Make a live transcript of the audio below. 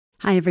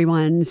Hi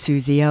everyone,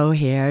 Suze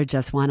here.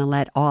 Just want to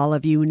let all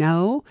of you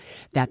know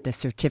that the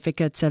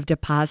certificates of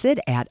deposit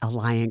at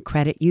Alliant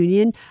Credit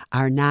Union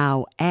are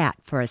now at,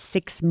 for a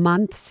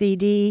 6-month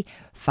CD,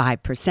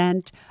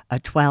 5%, a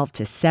 12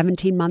 to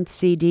 17-month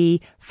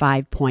CD,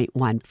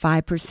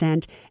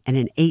 5.15%, and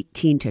an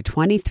 18 to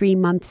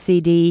 23-month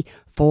CD,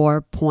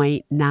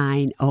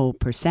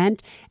 4.90%.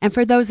 And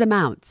for those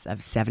amounts of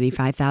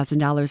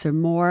 $75,000 or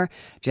more,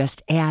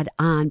 just add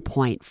on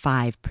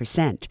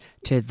 0.5%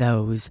 to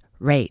those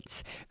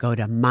rates. Go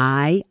to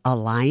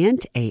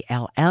myalliant,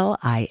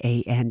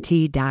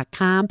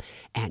 ALLIANT.com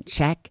and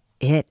check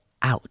it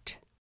out.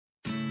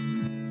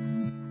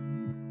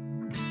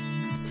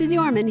 Suze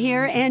Orman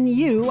here, and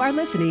you are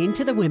listening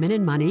to the Women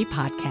in Money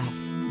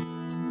podcast.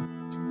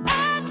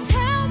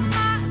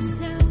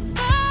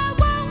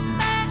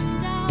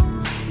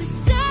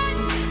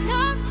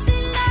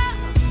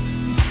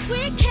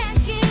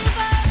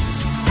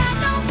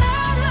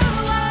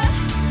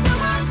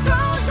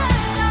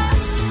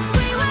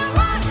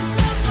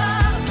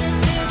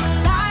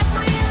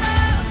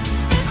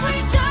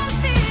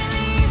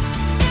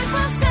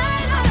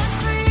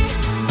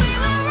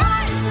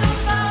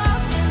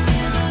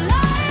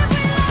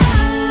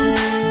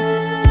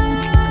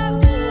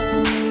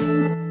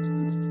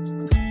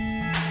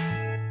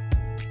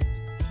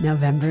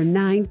 November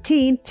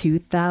 19th,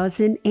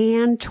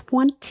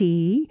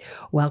 2020.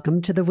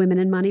 Welcome to the Women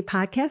in Money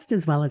podcast,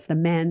 as well as the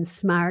men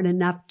smart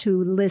enough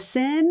to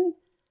listen.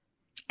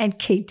 And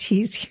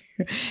KT's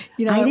here.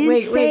 You know, I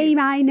didn't say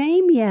my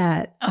name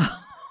yet.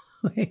 Oh,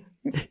 wait.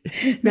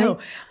 No,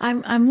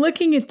 I'm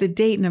looking at the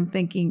date and I'm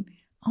thinking,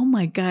 oh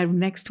my God,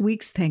 next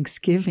week's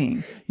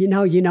Thanksgiving. You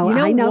know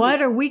I know.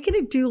 What? Are we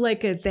going to do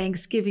like a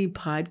Thanksgiving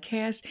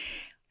podcast?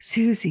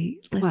 Suze,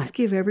 let's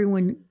give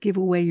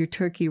away your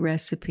turkey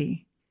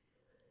recipe.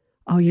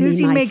 Oh, you Suze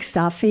mean my makes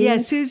stuffing? Yeah,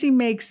 Suze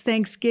makes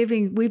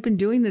Thanksgiving. We've been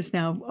doing this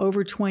now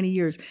over 20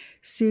 years.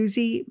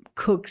 Suze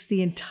cooks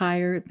the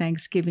entire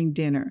Thanksgiving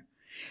dinner.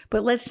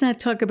 But let's not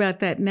talk about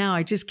that now.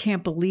 I just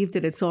can't believe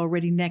that it's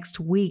already next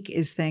week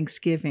is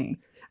Thanksgiving.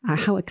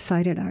 How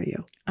excited are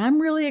you?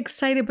 I'm really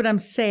excited, but I'm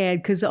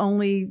sad because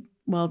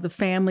the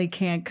family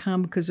can't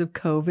come because of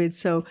COVID.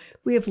 So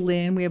we have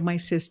Lynn, we have my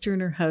sister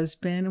and her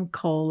husband, and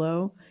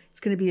Colo.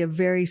 It's going to be a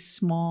very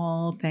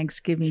small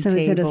Thanksgiving table. So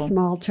is it a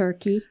small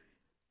turkey?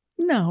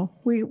 No,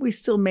 we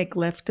still make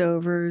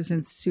leftovers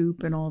and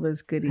soup and all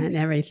those goodies. And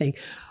everything.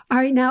 All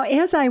right. Now,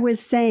 as I was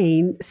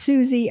saying,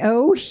 Suze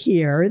O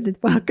here,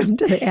 welcome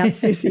to the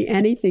Ask Suze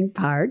Anything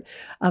part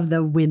of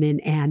the Women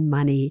and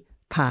Money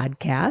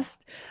podcast.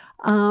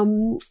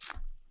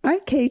 All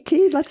right,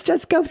 Katie, let's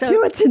just go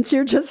through it since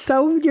she's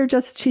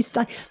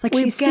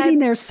sitting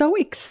there so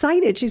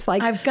excited. She's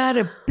like, I've got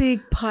a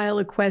big pile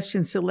of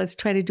questions, so let's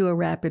try to do a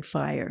rapid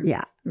fire.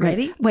 Yeah.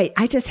 Ready? Right. Wait,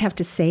 I just have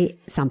to say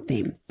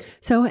something.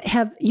 So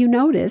have you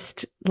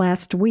noticed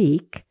last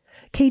week,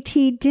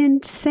 KT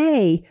didn't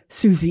say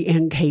Suze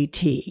and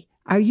KT.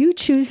 Are you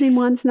choosing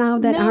ones now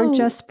that aren't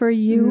just for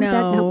you?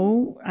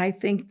 No, I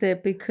think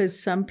that because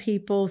some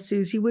people,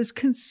 Suze was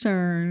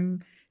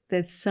concerned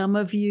that some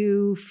of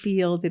you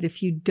feel that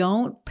if you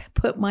don't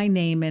put my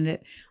name in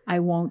it, I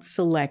won't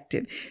select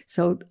it.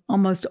 So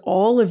almost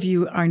all of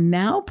you are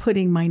now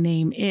putting my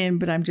name in,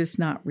 but I'm just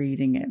not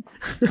reading it.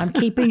 I'm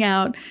keeping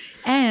out.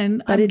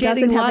 But it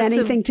doesn't have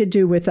anything to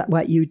do with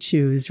what you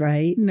choose,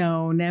 right?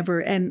 No,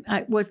 never. And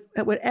what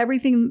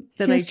everything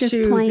that I choose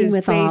is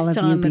with based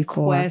on the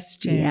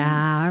question.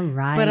 Yeah,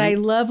 right. But I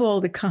love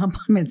all the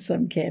compliments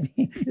I'm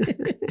getting.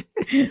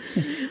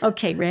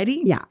 Okay,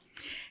 ready? Yeah.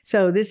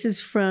 So this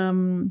is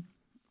from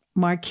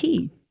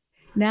Marquis.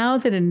 Now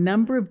that a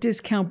number of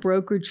discount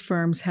brokerage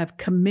firms have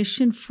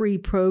commission-free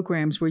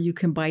programs where you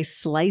can buy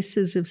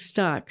slices of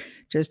stock,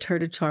 just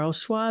heard a Charles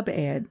Schwab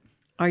ad,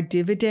 are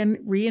dividend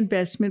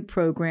reinvestment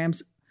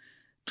programs,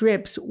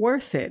 DRIPs,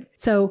 worth it?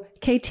 So,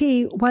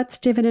 KT, what's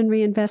dividend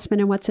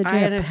reinvestment and what's a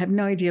DRIP? I have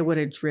no idea what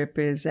a DRIP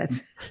is. I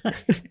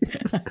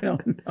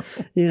don't know.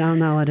 You don't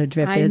know what a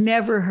DRIP is? I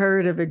never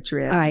heard of a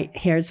DRIP. All right,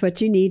 here's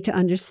what you need to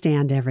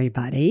understand,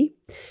 everybody.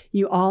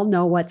 You all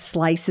know what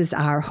slices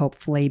are,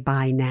 hopefully,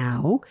 by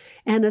now.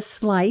 And a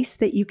slice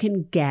that you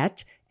can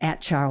get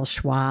at Charles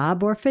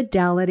Schwab or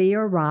Fidelity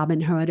or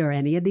Robinhood or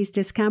any of these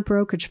discount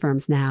brokerage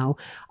firms now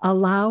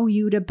allow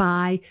you to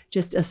buy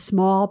just a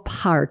small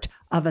part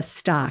of a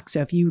stock.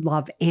 So if you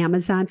love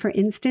Amazon, for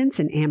instance,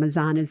 and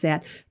Amazon is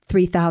at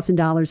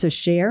 $3,000 a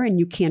share and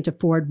you can't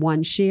afford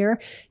one share,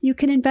 you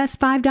can invest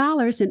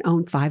 $5 and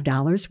own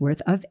 $5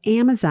 worth of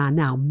Amazon.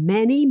 Now,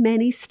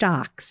 many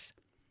stocks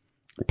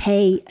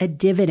pay a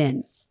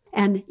dividend.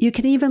 And you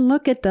can even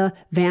look at the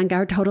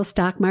Vanguard Total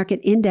Stock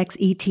Market Index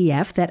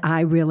ETF that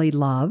I really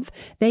love.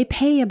 They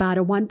pay about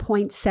a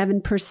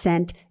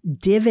 1.7%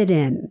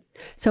 dividend.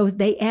 So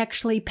they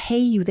actually pay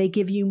you. They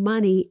give you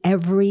money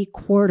every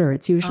quarter.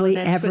 It's usually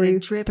every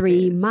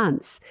 3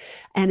 months.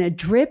 And a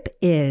DRIP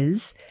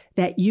is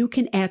that you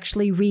can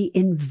actually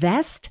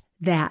reinvest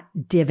that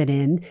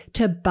dividend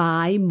to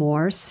buy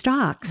more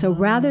stock. So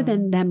rather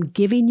than them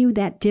giving you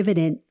that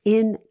dividend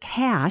in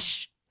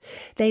cash,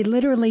 They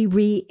literally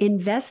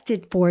reinvest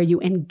it for you.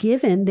 And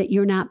given that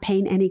you're not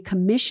paying any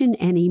commission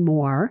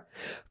anymore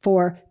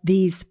for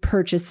these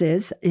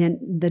purchases in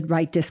the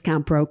right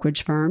discount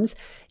brokerage firms,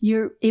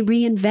 you're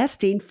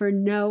reinvesting for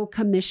no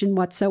commission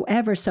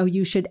whatsoever. So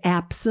you should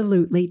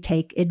absolutely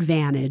take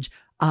advantage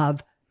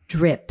of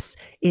DRIPs.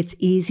 It's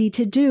easy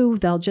to do.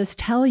 They'll just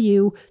tell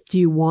you, do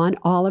you want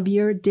all of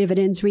your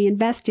dividends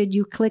reinvested?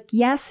 You click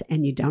yes,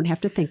 and you don't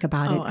have to think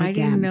about it again. I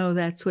didn't know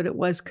that's what it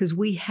was, because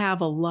we have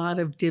a lot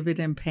of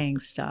dividend-paying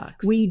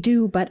stocks. We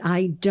do, but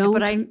I don't.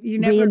 But you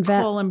never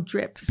call them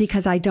DRIPs.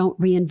 Because I don't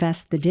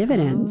reinvest the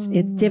dividends.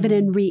 It's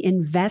dividend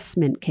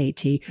reinvestment,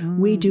 KT.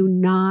 We do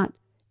not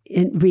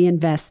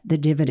reinvest the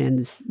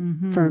dividends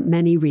for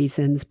many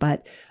reasons,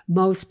 but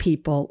most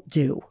people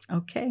do.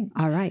 Okay.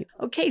 All right.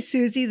 Okay,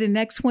 Suze, the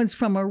next one's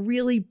from a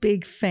really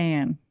big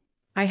fan.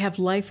 I have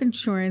life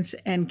insurance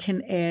and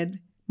can add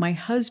my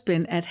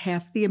husband at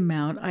half the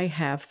amount I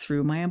have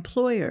through my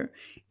employer.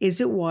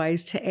 Is it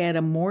wise to add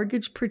a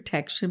mortgage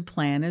protection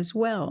plan as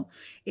well?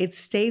 It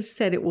states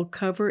that it will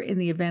cover in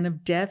the event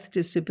of death,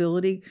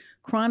 disability,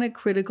 chronic,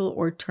 critical,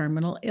 or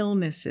terminal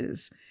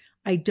illnesses.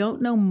 I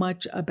don't know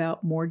much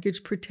about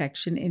mortgage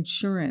protection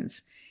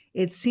insurance.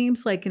 It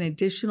seems like an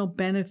additional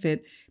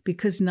benefit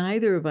because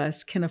neither of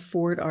us can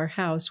afford our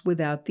house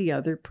without the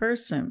other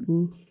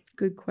person.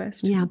 Good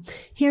question. Yeah.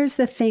 Here's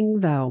the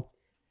thing, though.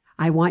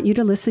 I want you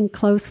to listen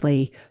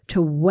closely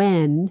to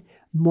when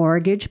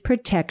mortgage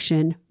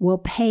protection will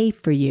pay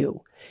for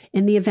you.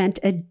 In the event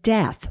of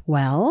death,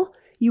 well,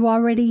 you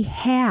already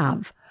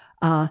have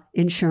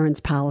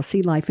insurance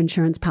policy, life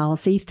insurance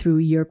policy through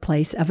your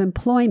place of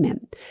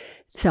employment.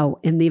 So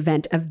in the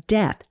event of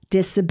death,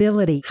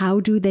 disability, how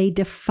do they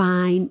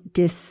define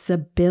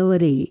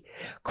disability?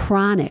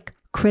 Chronic,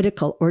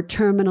 critical, or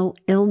terminal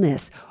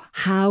illness,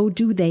 how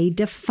do they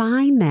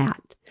define that?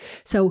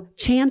 So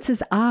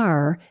chances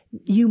are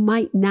you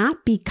might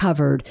not be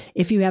covered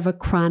if you have a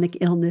chronic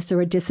illness or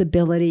a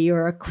disability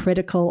or a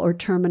critical or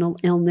terminal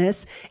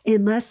illness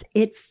unless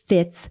it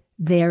fits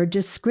their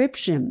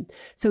description.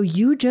 So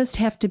you just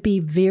have to be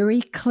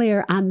very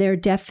clear on their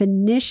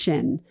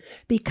definition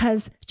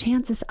because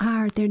chances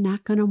are they're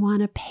not going to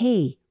want to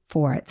pay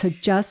for it. So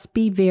just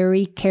be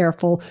very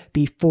careful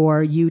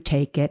before you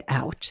take it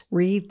out.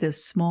 Read the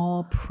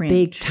small print.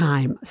 Big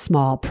time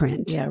small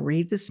print. Yeah,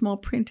 read the small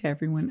print,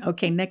 everyone.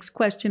 Okay, next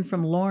question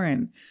from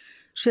Lauren.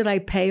 Should I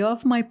pay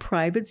off my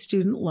private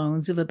student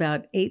loans of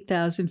about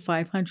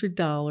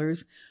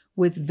 $8,500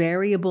 with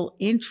variable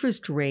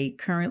interest rate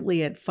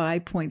currently at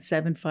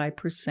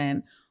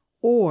 5.75%,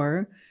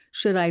 or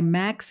should I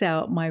max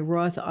out my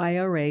Roth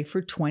IRA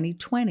for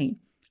 2020?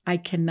 I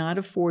cannot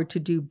afford to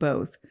do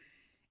both.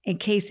 In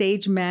case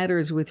age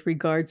matters with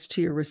regards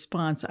to your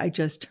response, I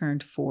just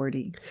turned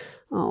 40.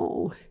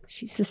 Oh,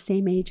 she's the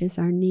same age as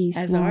our niece,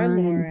 As Lauren. our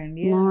Lauren,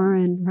 yeah.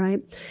 Lauren, right?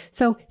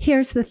 So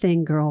here's the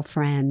thing,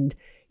 girlfriend.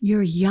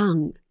 You're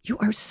young. You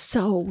are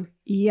so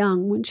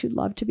young. Wouldn't you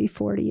love to be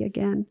 40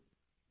 again?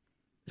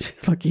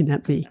 She's looking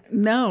at me.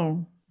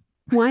 No.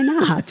 Why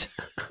not?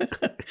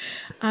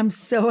 I'm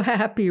so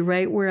happy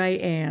right where I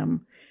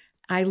am.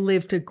 I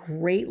lived a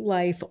great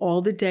life.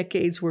 All the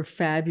decades were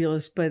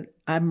fabulous, but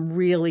I'm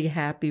really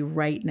happy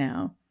right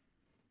now.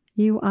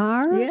 You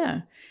are?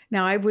 Yeah.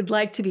 Now, I would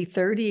like to be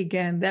 30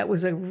 again. That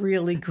was a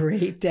really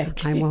great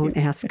decade. I won't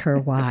ask her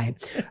why.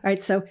 All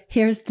right, so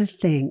here's the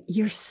thing.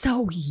 You're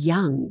so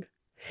young.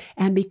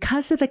 And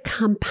because of the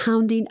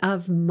compounding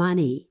of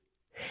money,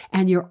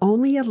 and you're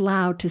only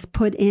allowed to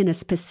put in a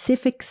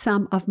specific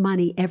sum of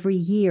money every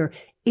year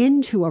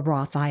into a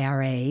Roth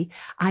IRA,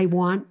 I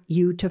want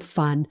you to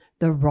fund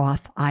the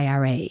Roth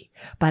IRA.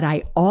 But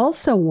I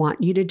also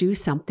want you to do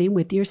something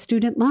with your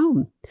student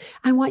loan.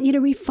 I want you to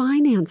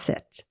refinance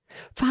it.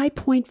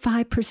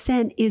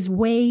 5.5% is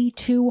way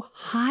too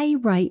high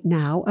right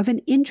now of an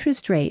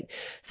interest rate.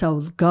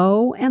 So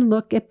go and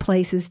look at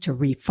places to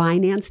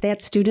refinance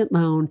that student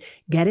loan,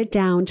 get it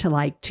down to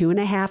like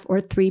 2.5% or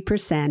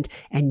 3%,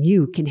 and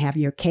you can have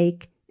your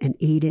cake and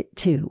eat it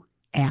too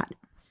at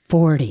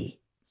 40.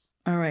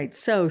 All right.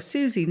 So,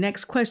 Suze,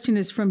 next question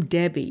is from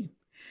Debbie.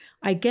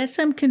 I guess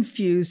I'm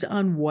confused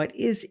on what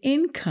is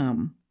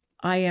income.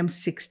 I am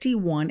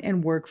 61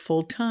 and work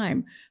full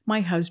time. My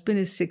husband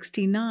is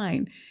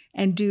 69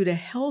 and due to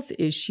health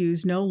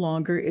issues no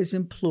longer is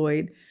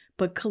employed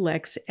but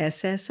collects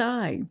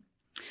SSI.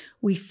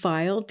 We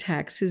filed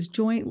taxes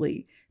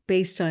jointly.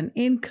 Based on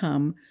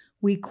income,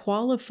 we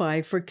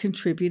qualify for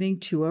contributing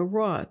to a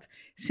Roth.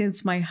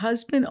 Since my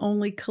husband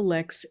only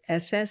collects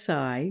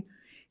SSI,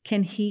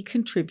 can he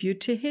contribute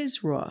to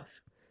his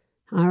Roth?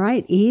 All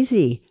right,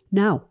 easy.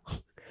 No,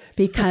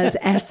 because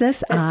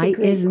SSI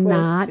is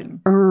not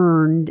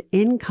earned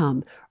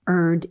income.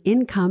 Earned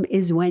income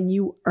is when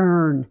you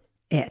earn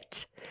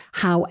it.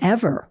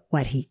 However,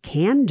 what he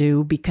can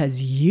do,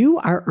 because you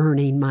are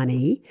earning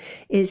money,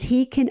 is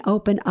he can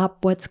open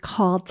up what's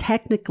called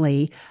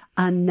technically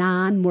a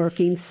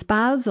non-working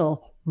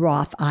spousal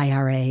Roth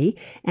IRA,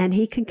 and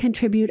he can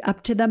contribute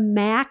up to the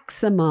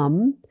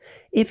maximum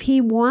if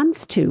he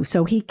wants to.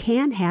 So he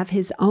can have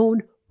his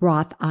own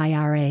Roth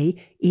IRA,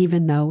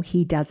 even though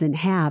he doesn't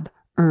have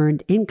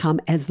earned income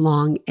as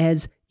long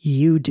as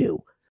you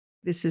do.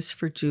 This is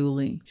for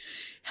Julie.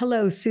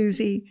 Hello,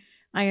 Suze.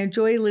 I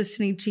enjoy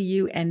listening to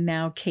you and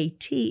now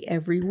KT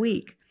every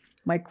week.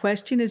 My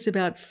question is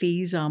about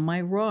fees on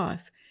my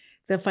Roth.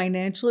 The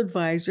financial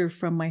advisor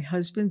from my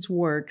husband's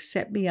work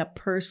set me up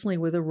personally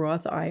with a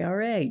Roth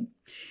IRA.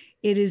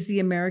 It is the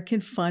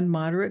American Fund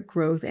Moderate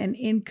Growth and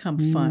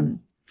Income Fund.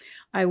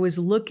 I was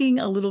looking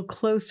a little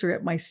closer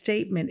at my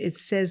statement. It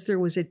says there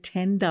was a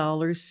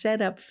 $10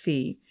 setup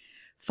fee,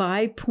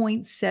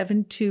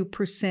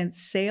 5.72%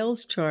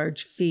 sales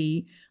charge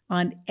fee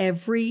on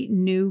every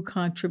new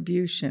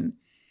contribution.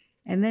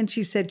 And then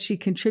she said she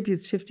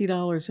contributes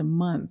 $50 a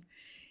month,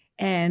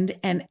 and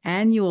an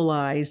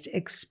annualized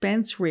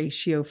expense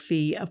ratio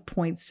fee of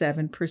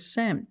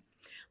 0.7%.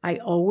 I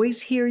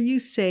always hear you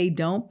say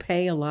don't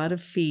pay a lot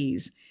of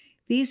fees.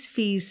 These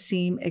fees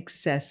seem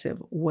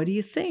excessive. What do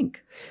you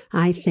think?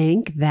 I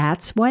think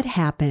that's what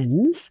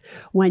happens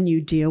when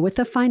you deal with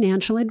a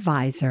financial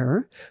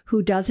advisor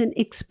who doesn't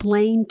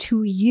explain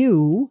to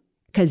you,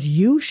 because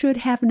you should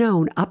have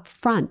known up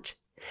front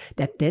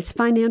that this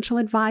financial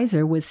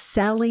advisor was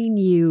selling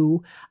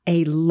you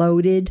a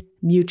loaded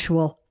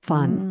mutual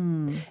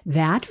fund.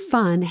 That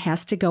fund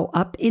has to go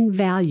up in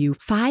value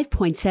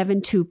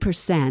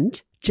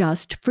 5.72%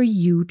 just for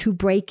you to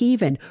break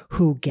even.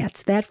 Who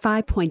gets that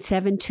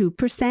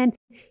 5.72%?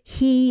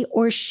 He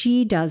or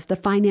she does. The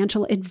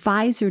financial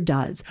advisor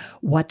does.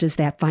 What does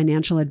that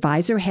financial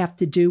advisor have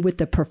to do with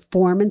the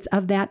performance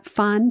of that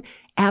fund?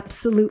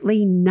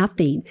 Absolutely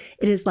nothing.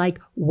 It is like,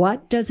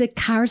 what does a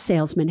car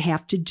salesman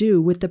have to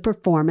do with the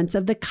performance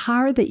of the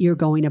car that you're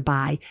going to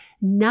buy?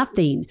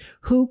 Nothing.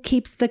 Who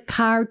keeps the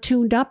car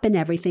tuned up and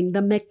everything?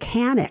 The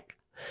mechanic.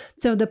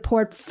 So the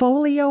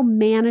portfolio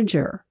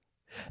manager,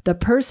 the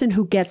person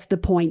who gets the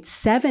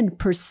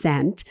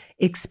 0.7%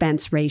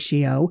 expense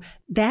ratio,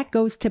 that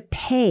goes to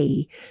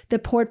pay the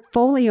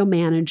portfolio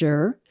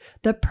manager,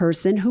 the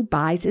person who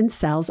buys and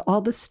sells all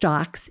the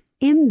stocks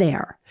in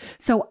there.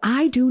 So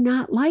I do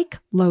not like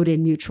loaded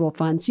mutual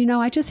funds. You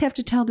know, I just have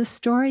to tell this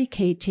story,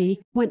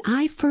 KT. When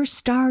I first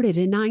started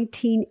in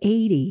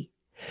 1980,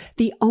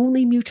 the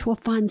only mutual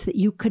funds that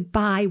you could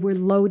buy were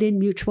loaded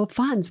mutual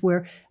funds,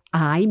 where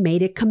I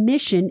made a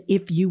commission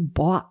if you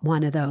bought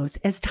one of those.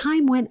 As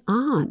time went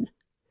on,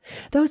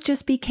 those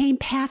just became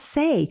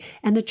passé.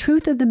 And the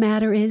truth of the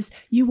matter is,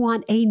 you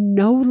want a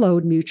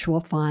no-load mutual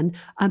fund,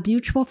 a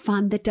mutual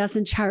fund that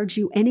doesn't charge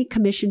you any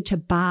commission to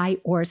buy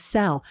or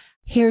sell.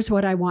 Here's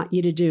what I want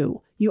you to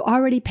do. You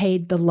already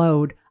paid the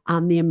load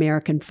on the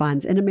American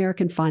funds. An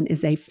American fund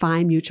is a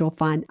fine mutual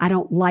fund. I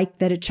don't like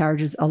that it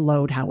charges a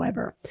load,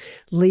 however.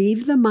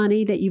 Leave the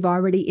money that you've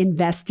already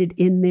invested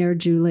in there,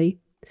 Julie.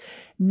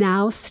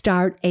 Now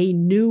start a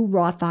new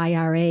Roth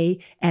IRA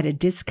at a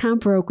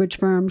discount brokerage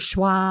firm,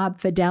 Schwab,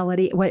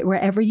 Fidelity,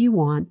 wherever you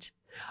want.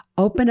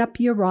 Open up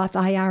your Roth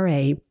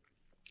IRA.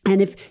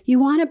 And if you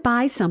want to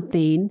buy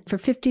something for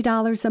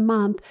 $50 a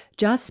month,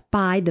 just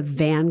buy the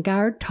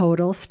Vanguard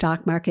Total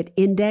Stock Market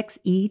Index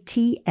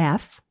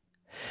ETF.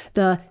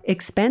 The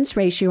expense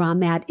ratio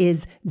on that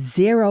is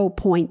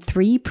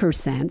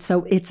 0.3%,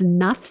 so it's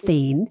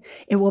nothing.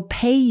 It will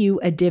pay you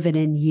a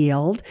dividend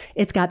yield.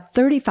 It's got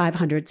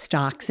 3,500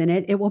 stocks in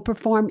it. It will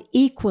perform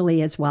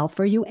equally as well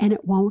for you, and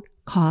it won't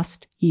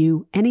cost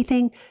you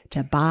anything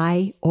to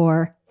buy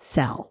or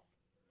sell.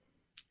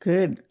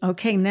 Good.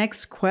 Okay,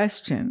 next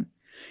question.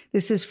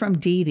 This is from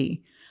Dee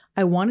Dee.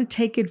 I want to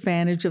take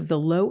advantage of the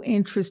low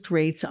interest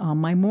rates on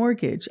my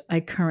mortgage. I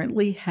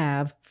currently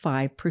have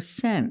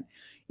 5%.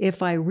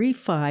 If I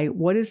refi,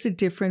 what is the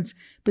difference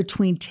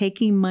between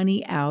taking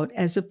money out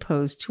as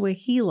opposed to a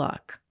HELOC?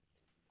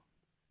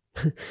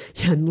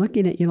 Yeah, I'm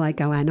looking at you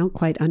like, oh, I don't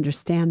quite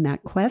understand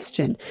that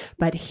question.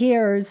 But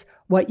here's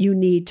what you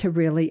need to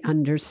really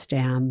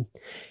understand.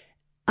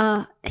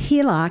 A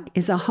HELOC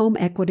is a home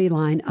equity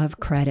line of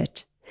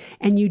credit,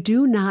 and you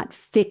do not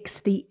fix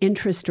the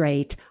interest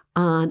rate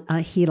on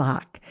a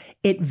HELOC.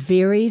 It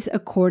varies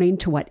according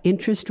to what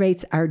interest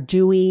rates are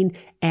doing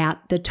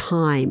at the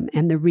time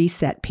and the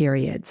reset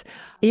periods.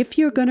 If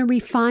you're going to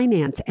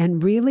refinance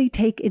and really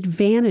take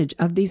advantage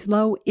of these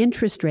low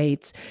interest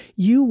rates,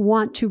 you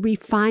want to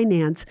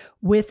refinance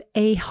with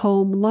a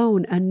home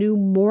loan, a new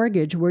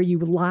mortgage where you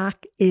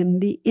lock in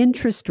the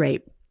interest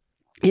rate.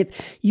 If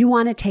you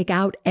want to take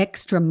out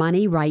extra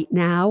money right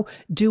now,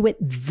 do it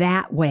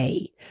that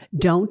way.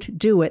 Don't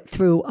do it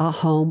through a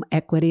home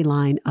equity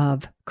line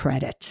of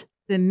credit.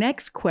 The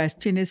next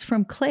question is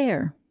from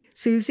Claire.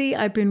 Suze,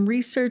 I've been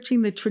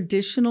researching the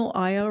traditional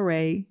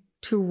IRA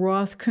to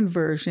Roth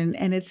conversion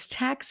and its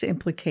tax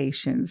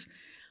implications.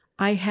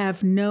 I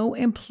have no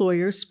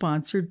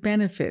employer-sponsored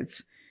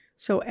benefits,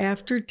 so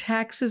after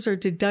taxes are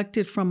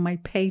deducted from my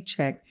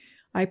paycheck,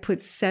 I put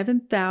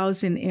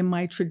 $7,000 in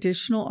my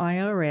traditional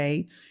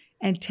IRA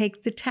and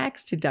take the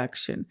tax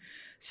deduction.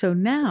 So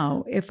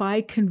now, if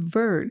I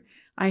convert,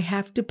 I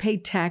have to pay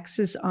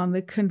taxes on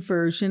the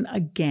conversion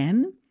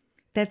again?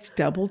 That's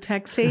double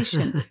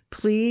taxation.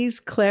 Please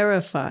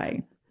clarify.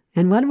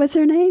 And what was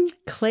her name?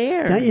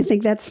 Claire. Don't you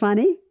think that's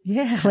funny?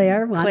 Yeah.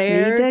 Claire wants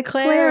me to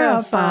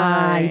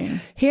clarify.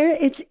 Here,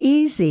 it's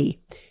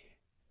easy.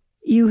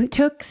 You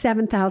took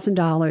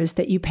 $7,000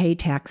 that you paid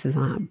taxes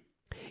on.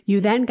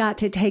 You then got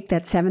to take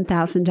that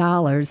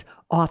 $7,000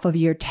 off of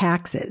your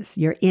taxes,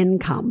 your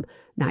income,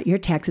 not your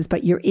taxes,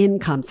 but your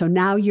income. So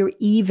now you're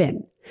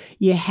even.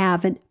 You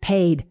haven't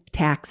paid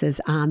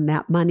taxes on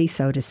that money,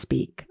 so to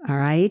speak. All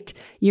right.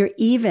 You're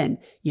even.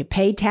 You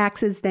paid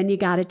taxes, then you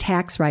got a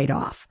tax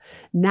write-off.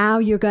 Now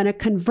you're going to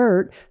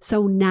convert.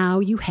 So now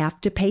you have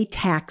to pay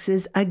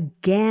taxes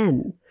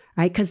again.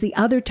 Right? Because the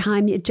other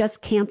time you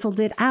just canceled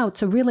it out.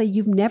 So really,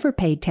 you've never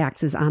paid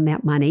taxes on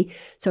that money.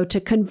 So to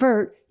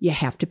convert, you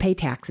have to pay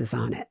taxes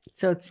on it.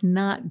 So it's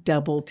not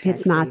double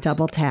tax. It's not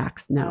double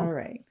tax. No. All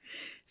right.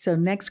 So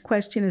next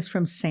question is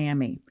from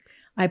Sammy.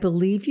 I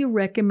believe you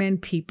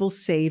recommend people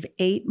save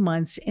 8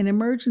 months in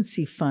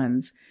emergency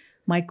funds.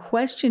 My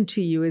question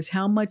to you is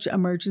how much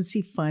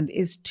emergency fund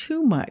is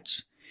too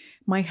much?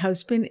 My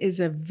husband is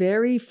a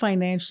very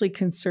financially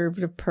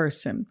conservative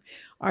person.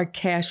 Our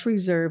cash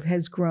reserve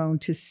has grown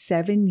to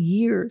 7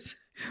 years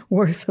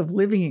worth of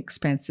living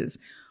expenses.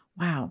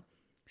 Wow.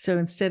 So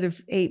instead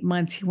of 8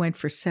 months, he went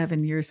for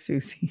 7 years,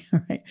 Susie,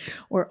 all right?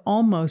 Or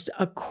almost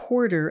a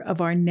quarter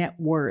of our net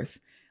worth.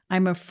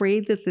 I'm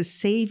afraid that the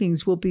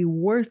savings will be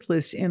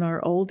worthless in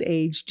our old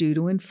age due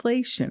to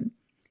inflation.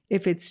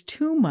 If it's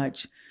too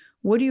much,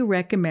 what do you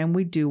recommend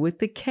we do with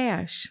the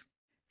cash?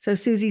 So,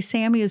 Susie,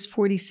 Sammy is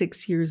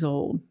 46 years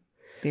old.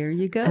 There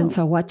you go. And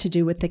so what to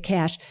do with the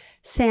cash?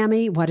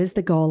 Sammy, what is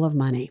the goal of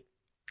money?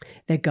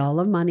 The goal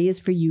of money is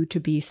for you to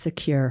be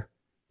secure.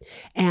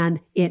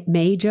 And it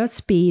may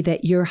just be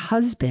that your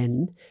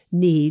husband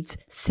needs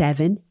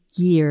 7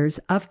 years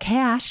of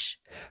cash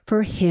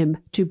for him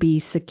to be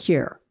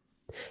secure.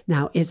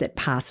 Now, is it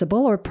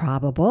possible or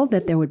probable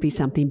that there would be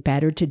something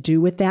better to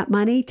do with that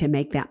money to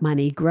make that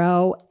money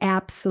grow?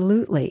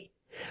 Absolutely.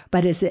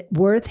 But is it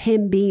worth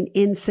him being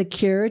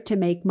insecure to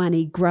make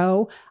money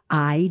grow?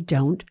 I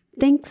don't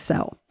think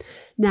so.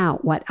 Now,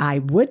 what I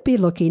would be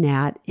looking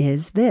at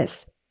is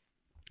this.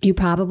 You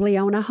probably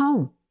own a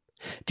home.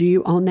 Do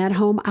you own that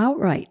home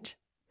outright?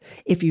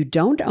 If you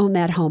don't own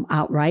that home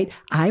outright,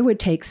 I would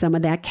take some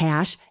of that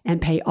cash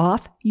and pay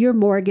off your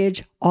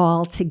mortgage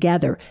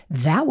altogether.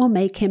 That will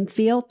make him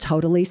feel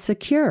totally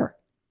secure.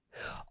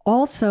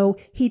 Also,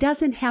 he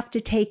doesn't have to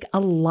take a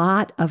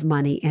lot of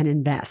money and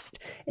invest.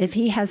 If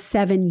he has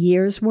 7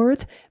 years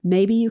worth,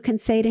 maybe you can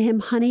say to him,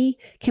 honey,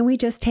 can we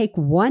just take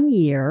 1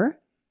 year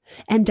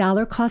and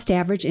dollar cost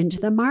average into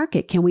the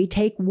market? Can we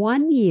take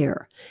 1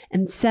 year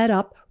and set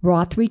up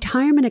Roth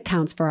retirement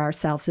accounts for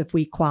ourselves if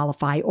we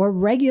qualify, or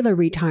regular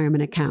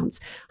retirement accounts?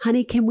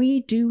 Honey, can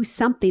we do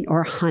something?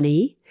 Or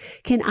honey,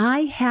 can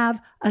I have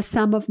a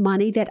sum of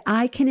money that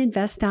I can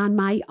invest on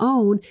my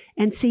own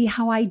and see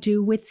how I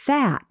do with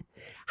that?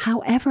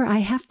 However, I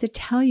have to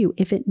tell you,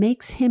 if it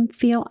makes him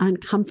feel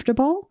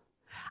uncomfortable,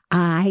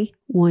 I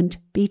wouldn't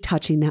be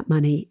touching that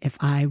money if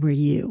I were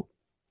you.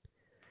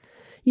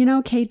 You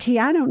know, KT,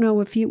 I don't know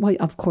if you, well,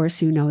 of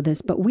course you know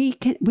this, but we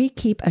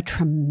keep a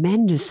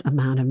tremendous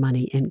amount of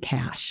money in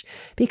cash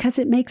because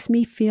it makes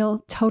me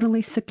feel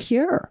totally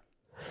secure.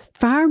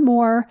 Far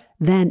more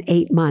than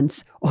 8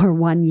 months or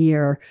 1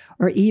 year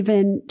or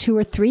even 2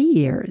 or 3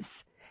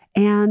 years.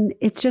 And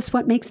it's just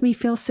what makes me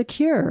feel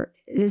secure.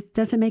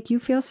 Does it make you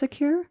feel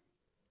secure?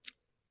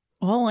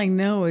 All I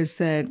know is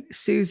that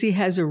Susie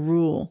has a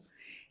rule.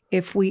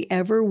 If we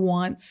ever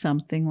want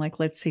something, like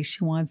let's say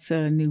she wants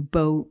a new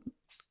boat,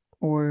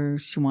 or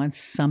she wants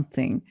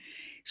something,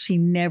 she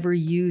never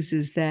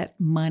uses that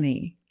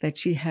money that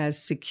she has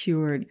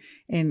secured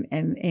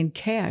in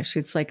cash.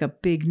 It's like a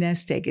big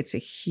nest egg. It's a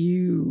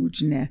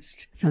huge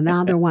nest. So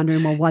now they're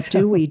wondering, well, what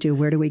do we do?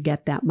 Where do we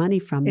get that money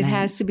from? It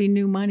has to be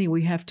new money.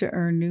 We have to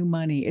earn new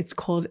money. It's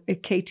called,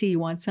 KT, you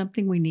want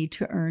something? We need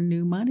to earn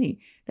new money.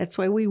 That's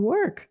why we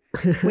work.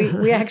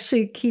 We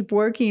actually keep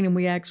working, and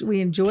we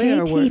enjoy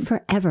our work. KT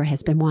forever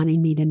has been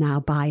wanting me to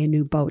now buy a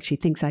new boat. She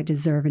thinks I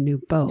deserve a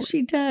new boat.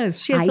 She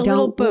does. She has a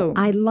little boat.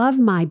 I love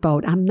my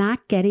boat. I'm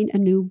not getting a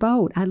new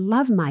boat. I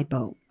love my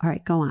boat. All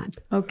right, go on.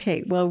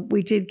 Okay. Well,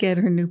 we did get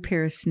her a new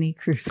pair of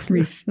sneakers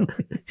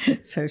recently,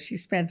 so she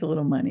spent a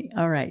little money.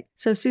 All right.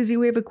 So, Susie,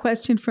 we have a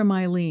question from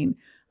Eileen.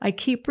 I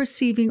keep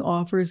receiving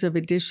offers of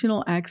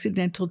additional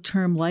accidental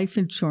term life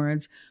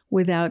insurance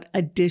without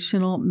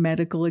additional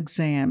medical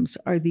exams.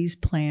 Are these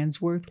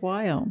plans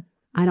worthwhile?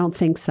 I don't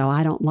think so.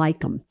 I don't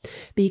like them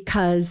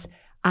because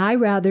I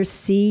rather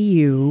see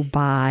you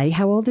buy,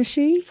 how old is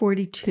she?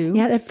 42.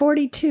 Yeah, at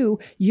 42,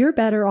 you're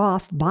better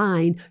off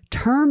buying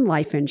term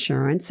life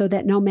insurance so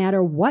that no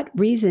matter what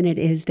reason it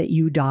is that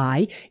you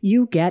die,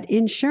 you get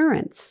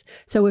insurance.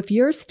 So if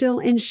you're still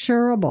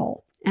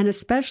insurable, and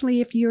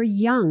especially if you're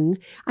young,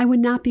 I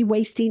would not be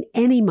wasting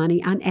any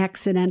money on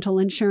accidental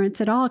insurance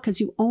at all because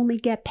you only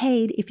get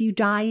paid if you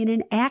die in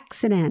an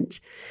accident.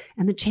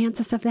 And the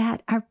chances of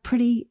that are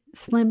pretty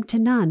slim to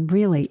none,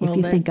 really, if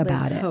you think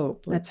about it.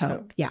 Let's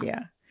hope.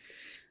 Yeah.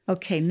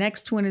 Okay,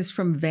 next one is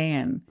from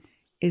Van.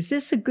 Is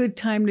this a good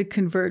time to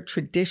convert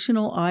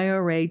traditional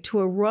IRA to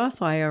a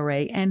Roth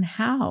IRA, and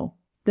how?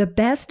 The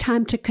best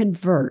time to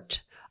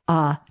convert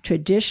a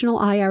traditional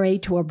IRA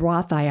to a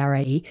Roth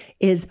IRA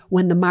is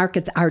when the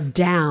markets are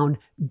down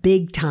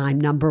big time,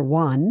 number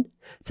one,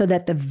 so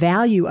that the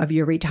value of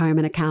your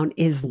retirement account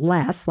is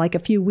less. Like a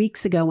few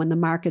weeks ago when the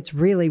markets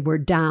really were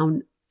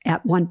down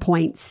at one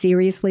point,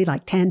 seriously,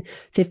 like 10,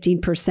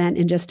 15%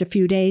 in just a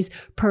few days,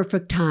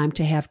 perfect time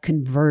to have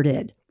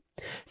converted.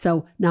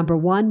 So number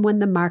one, when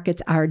the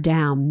markets are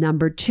down.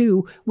 Number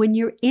two, when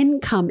your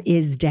income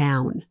is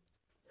down.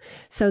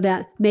 So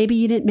that maybe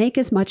you didn't make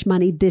as much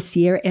money this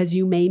year as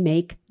you may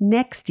make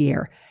next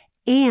year.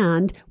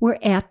 And we're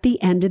at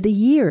the end of the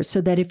year,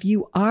 so that if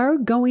you are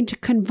going to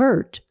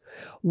convert,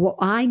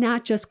 why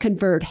not just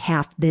convert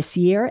half this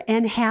year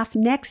and half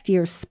next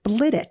year?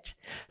 Split it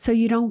so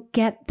you don't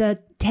get the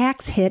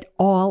tax hit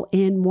all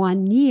in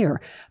one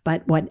year.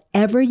 But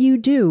whatever you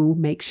do,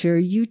 make sure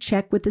you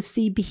check with the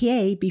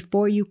CPA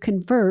before you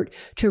convert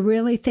to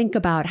really think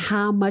about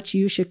how much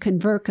you should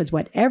convert, because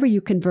whatever you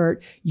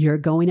convert, you're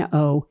going to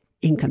owe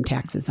income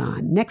taxes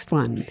on. Next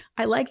one.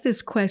 I like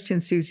this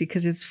question, Suze,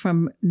 because it's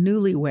from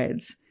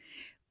newlyweds.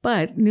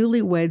 But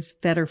newlyweds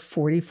that are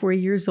 44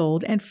 years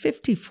old and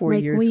 54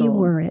 like years we old.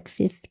 were at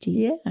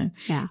 50.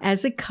 Yeah.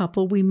 As a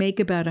couple, we make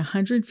about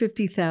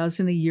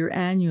 $150,000 a year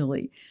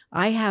annually.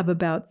 I have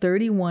about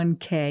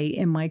 $31K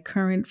in my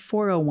current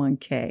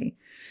 401k.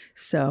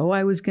 So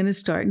I was going to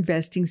start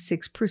investing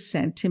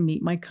 6% to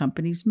meet my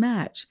company's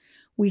match.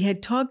 We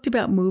had talked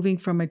about moving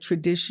from a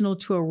traditional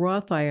to a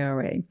Roth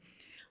IRA.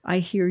 I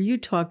hear you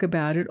talk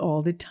about it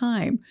all the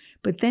time,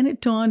 but then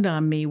it dawned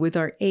on me with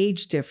our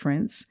age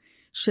difference.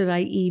 Should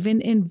I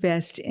even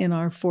invest in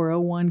our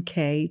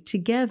 401k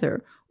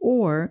together?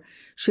 Or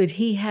should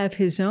he have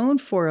his own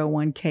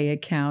 401k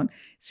account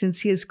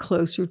since he is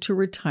closer to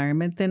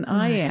retirement than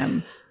I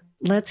am?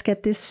 Let's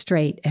get this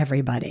straight,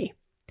 everybody.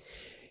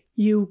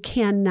 You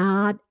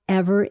cannot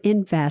ever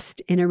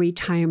invest in a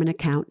retirement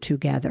account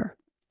together.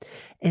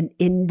 An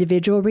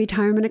individual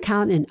retirement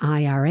account, an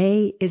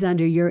IRA, is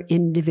under your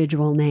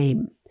individual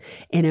name.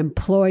 An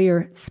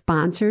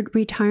employer-sponsored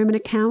retirement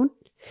account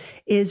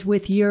is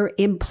with your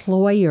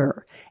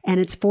employer, and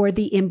it's for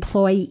the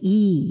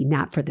employee,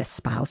 not for the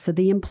spouse of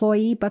the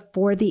employee, but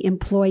for the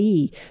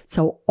employee.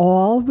 So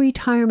all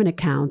retirement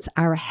accounts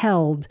are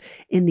held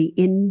in the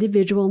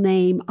individual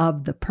name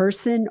of the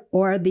person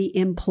or the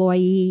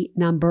employee,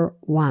 number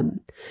one.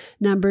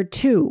 Number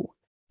two,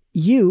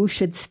 you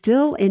should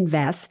still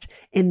invest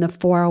in the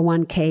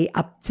 401k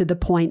up to the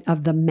point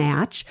of the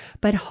match,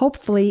 but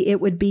hopefully it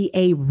would be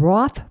a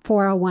Roth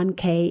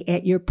 401k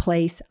at your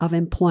place of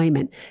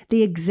employment.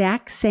 The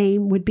exact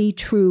same would be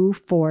true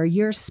for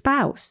your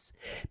spouse.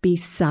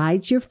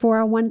 Besides your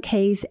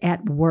 401ks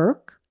at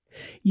work,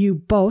 you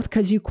both,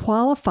 because you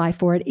qualify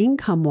for it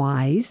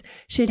income-wise,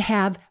 should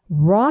have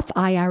Roth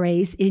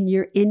IRAs in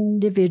your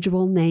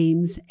individual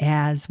names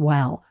as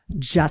well.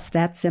 Just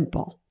that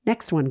simple.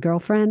 Next one,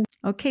 girlfriend.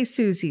 Okay,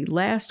 Suze,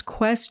 last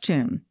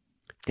question.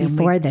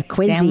 Before the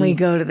quizzy. Then we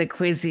go to the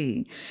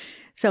quizzy.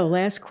 So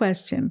last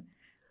question.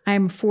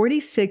 I'm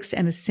 46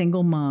 and a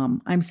single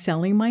mom. I'm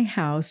selling my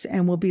house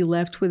and will be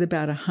left with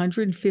about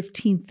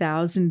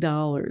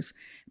 $115,000.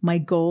 My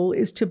goal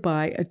is to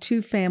buy a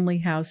 2-family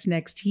house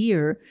next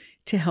year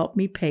to help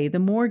me pay the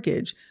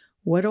mortgage.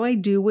 What do I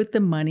do with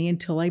the money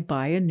until I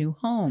buy a new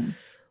home?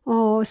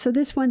 Oh, so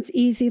this one's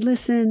easy.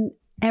 Listen,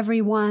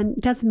 everyone,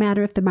 doesn't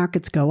matter if the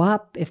markets go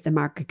up, if the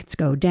markets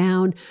go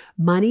down.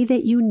 Money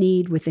that you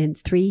need within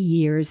 3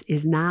 years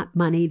is not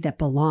money that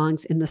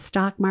belongs in the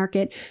stock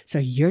market. So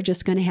you're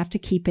just going to have to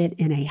keep it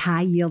in a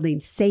high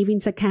yielding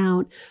savings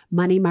account,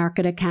 money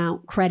market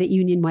account, credit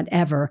union,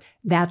 whatever.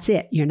 That's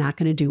it. You're not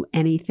going to do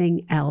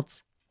anything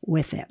else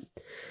with it.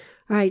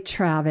 All right,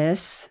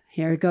 Travis,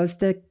 here goes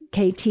the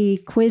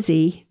KT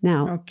quizzy.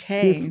 Now,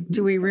 okay.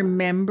 Do we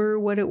remember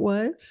what it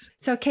was?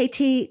 So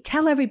KT,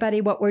 tell everybody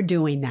what we're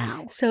doing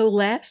now. So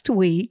last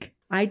week,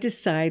 I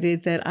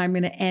decided that I'm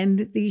going to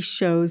end these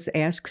shows,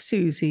 Ask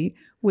Suze,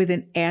 with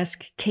an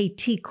Ask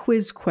KT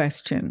quiz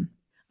question.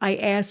 I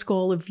ask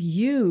all of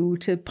you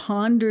to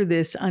ponder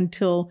this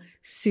until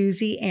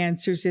Suze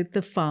answers it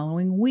the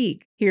following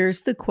week.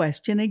 Here's the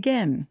question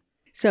again.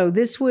 So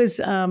this was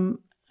a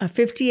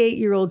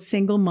 58-year-old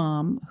single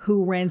mom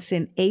who rents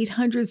an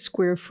 800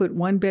 square foot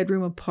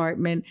 1-bedroom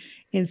apartment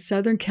in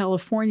Southern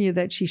California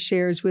that she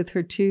shares with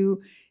her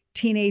 2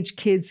 teenage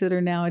kids that are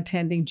now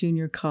attending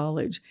junior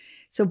college.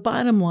 So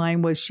bottom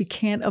line was she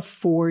can't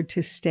afford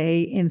to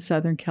stay in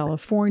Southern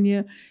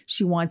California.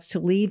 She wants to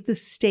leave the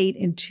state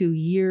in 2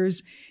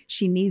 years.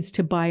 She needs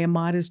to buy a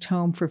modest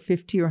home for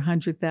 $50,000 or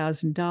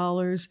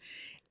 $100,000.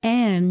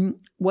 And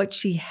what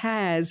she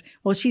has,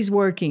 well, she's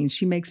working.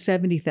 She makes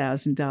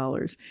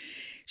 $70,000.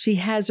 She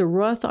has a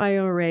Roth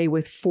IRA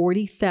with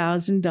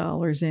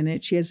 $40,000 in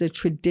it. She has a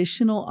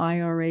traditional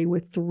IRA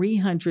with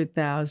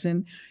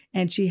 $300,000,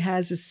 and she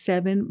has a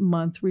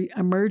 7-month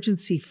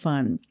emergency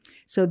fund.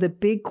 So the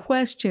big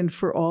question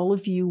for all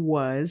of you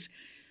was,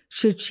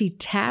 Should she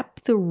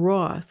tap the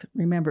Roth,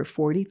 remember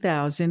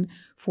 $40,000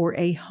 for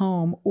a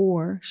home,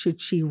 or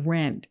should she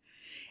rent?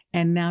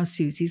 And now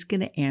Susie's going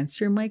to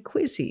answer my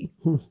quizzy.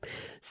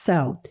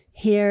 So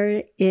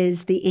here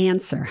is the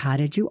answer. How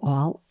did you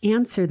all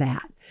answer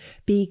that?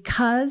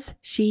 Because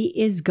she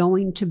is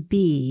going to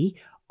be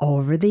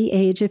over the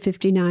age of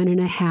 59 and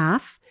a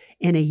half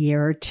in a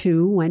year or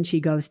two when she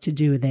goes to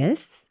do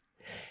this,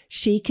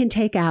 she can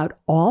take out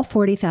all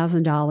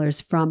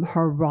 $40,000 from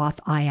her Roth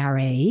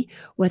IRA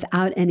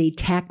without any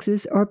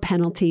taxes or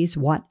penalties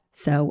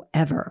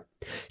whatsoever.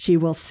 She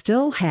will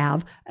still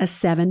have a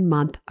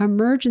 7-month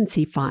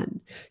emergency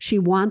fund. She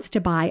wants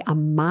to buy a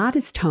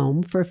modest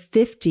home for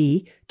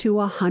 $50,000 to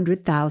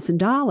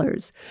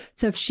 $100,000.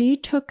 So if she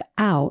took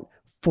out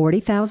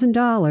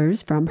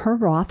 $40,000 from her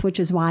Roth, which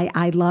is why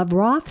I love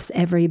Roths,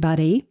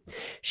 everybody,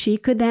 she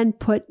could then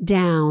put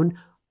down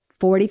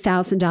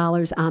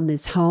 $40,000 on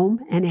this home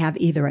and have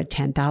either a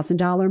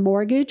 $10,000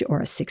 mortgage or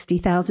a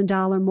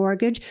 $60,000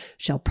 mortgage.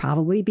 She'll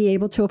probably be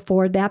able to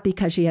afford that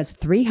because she has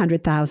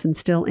 $300,000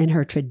 still in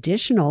her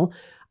traditional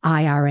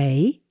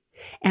IRA.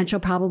 And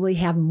she'll probably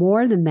have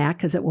more than that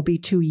because it will be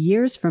 2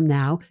 years from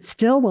now.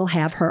 Still will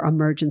have her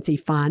emergency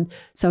fund.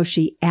 So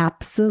she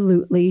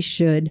absolutely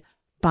should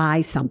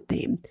buy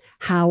something.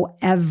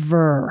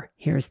 However,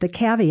 here's the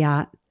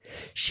caveat.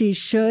 She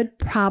should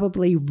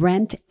probably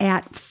rent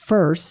at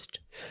first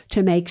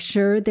to make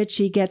sure that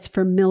she gets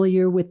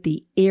familiar with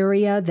the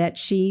area that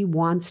she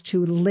wants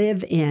to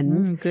live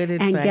in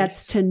and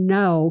gets to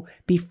know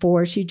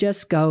before she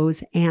just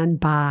goes and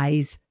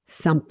buys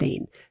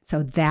something.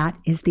 So that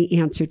is the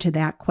answer to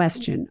that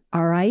question.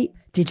 All right.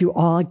 Did you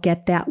all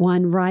get that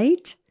one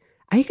right?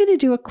 Are you going to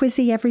do a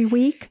quizzy every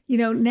week?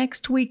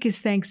 Next week is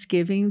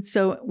Thanksgiving.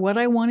 So what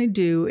I want to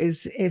do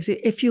is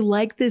if you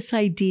like this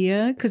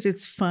idea, because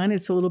it's fun,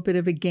 it's a little bit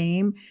of a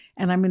game,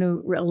 and I'm going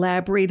to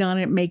elaborate on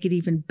it, make it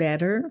even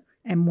better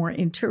and more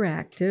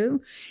interactive.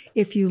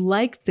 If you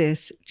like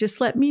this,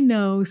 just let me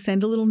know.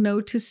 Send a little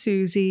note to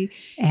Susie.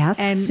 Ask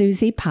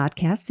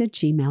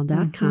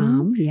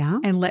SusiePodcast@gmail.com. Yeah.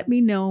 And let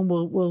me know, and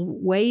we'll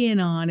weigh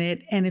in on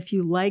it. And if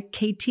you like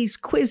KT's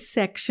quiz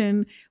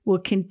section, we'll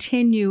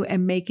continue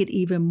and make it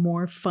even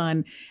more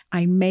fun.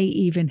 I may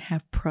even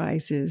have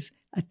prizes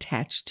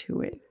attached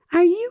to it.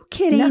 Are you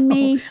kidding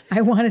me?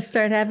 I want to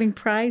start having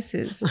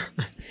prizes. All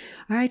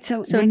right.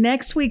 So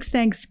next week's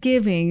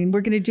Thanksgiving,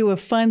 we're going to do a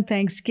fun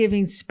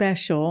Thanksgiving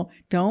special.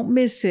 Don't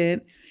miss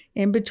it.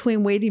 In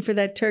between waiting for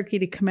that turkey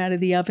to come out of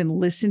the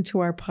oven, listen to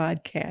our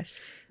podcast.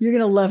 You're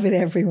going to love it,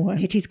 everyone.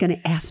 Kitty's going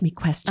to ask me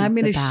questions. I'm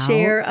going to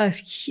share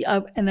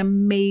an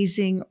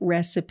amazing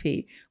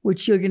recipe,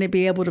 which you're going to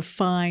be able to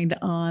find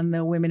on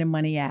the Women in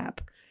Money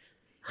app.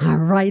 All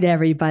right,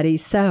 everybody.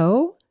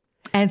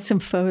 And some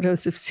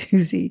photos of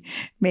Susie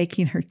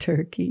making her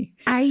turkey.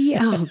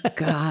 Oh,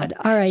 God.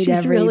 All right,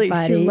 She's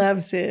everybody. She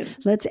loves it.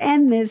 Let's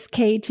end this,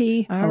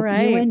 Katie. All Hope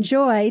right. you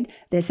enjoyed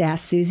this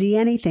Ask Susie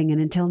Anything. And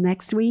until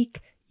next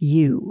week,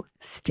 you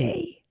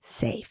stay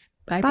safe.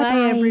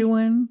 Bye-bye,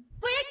 everyone.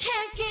 We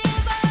can't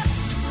give up,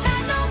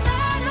 and no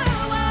matter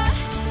what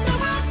the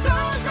world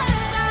throws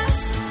at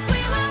us,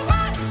 we will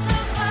rise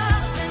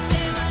above and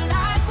live a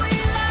life we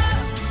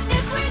love.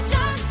 If we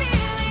just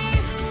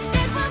believe,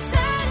 it will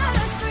set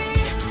us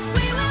free.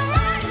 We will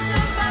rise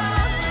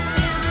above and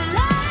live a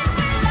life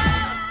we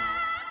love.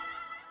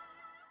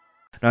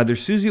 Neither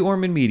Suze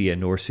Orman Media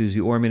nor Suze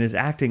Orman is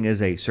acting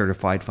as a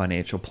certified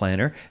financial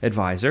planner,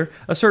 advisor,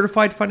 a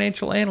certified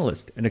financial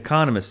analyst, an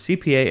economist,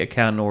 CPA,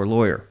 accountant, or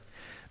lawyer.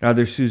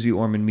 Neither Suze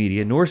Orman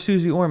Media nor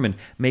Suze Orman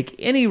make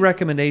any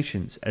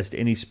recommendations as to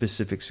any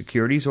specific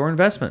securities or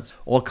investments.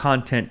 All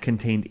content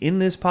contained in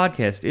this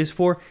podcast is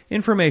for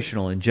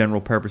informational and general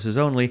purposes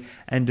only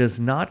and does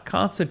not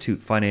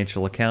constitute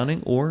financial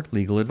accounting or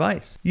legal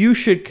advice. You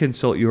should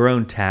consult your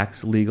own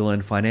tax, legal,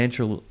 and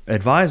financial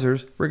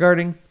advisors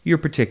regarding your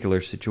particular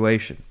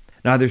situation.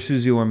 Neither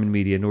Suze Orman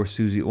Media nor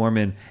Suze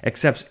Orman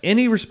accepts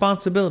any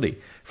responsibility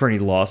for any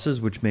losses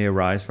which may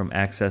arise from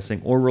accessing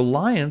or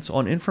reliance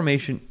on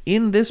information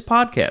in this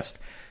podcast.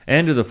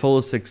 And to the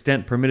fullest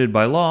extent permitted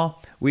by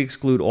law, we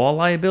exclude all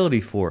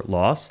liability for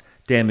loss,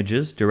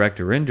 damages,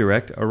 direct or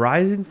indirect,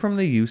 arising from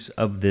the use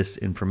of this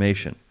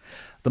information.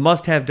 The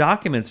must-have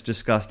documents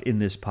discussed in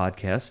this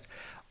podcast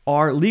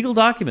are legal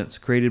documents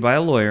created by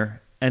a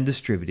lawyer and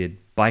distributed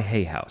by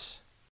Hay House.